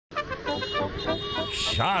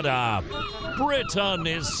Shut up! Britain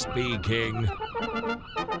is speaking.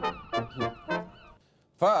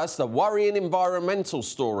 First, a worrying environmental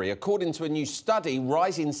story. According to a new study,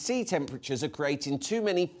 rising sea temperatures are creating too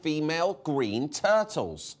many female green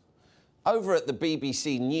turtles. Over at the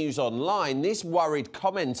BBC News Online, this worried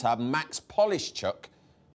commenter, Max Polishchuk...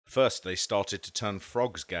 First they started to turn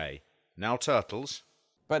frogs gay, now turtles.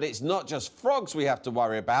 But it's not just frogs we have to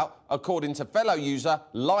worry about, according to fellow user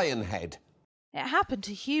Lionhead. It happened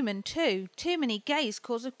to human too. Too many gays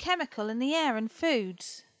cause a chemical in the air and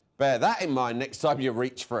foods. Bear that in mind next time you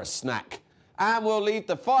reach for a snack. And we'll leave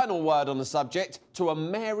the final word on the subject to a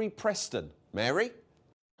Mary Preston. Mary?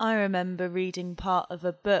 I remember reading part of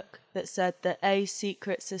a book that said that a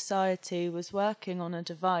secret society was working on a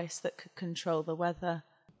device that could control the weather.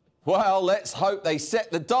 Well, let's hope they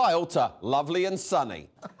set the dial to lovely and sunny.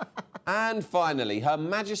 And finally, Her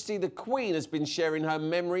Majesty the Queen has been sharing her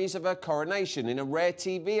memories of her coronation in a rare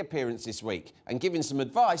TV appearance this week and giving some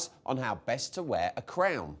advice on how best to wear a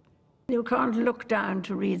crown. You can't look down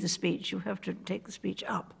to read the speech. You have to take the speech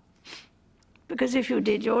up. Because if you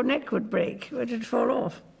did, your neck would break, or it'd fall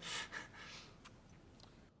off.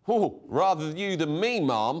 Oh, rather you than me,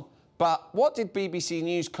 ma'am. But what did BBC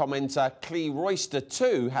News commenter Clee Royster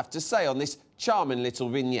 2 have to say on this charming little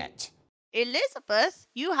vignette? Elizabeth,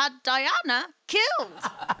 you had Diana killed.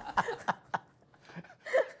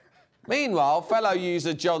 Meanwhile, fellow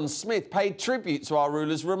user John Smith paid tribute to our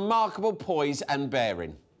ruler's remarkable poise and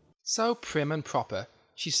bearing. So prim and proper,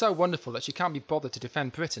 she's so wonderful that she can't be bothered to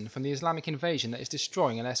defend Britain from the Islamic invasion that is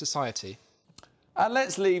destroying our society. And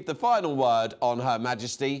let's leave the final word on Her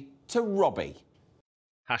Majesty to Robbie.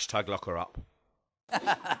 Hashtag lock her up.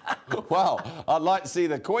 Well, I'd like to see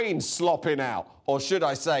the Queen slopping out, or should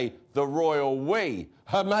I say, the royal we.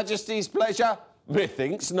 Her Majesty's pleasure?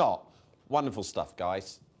 Methinks not. Wonderful stuff,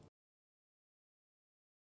 guys.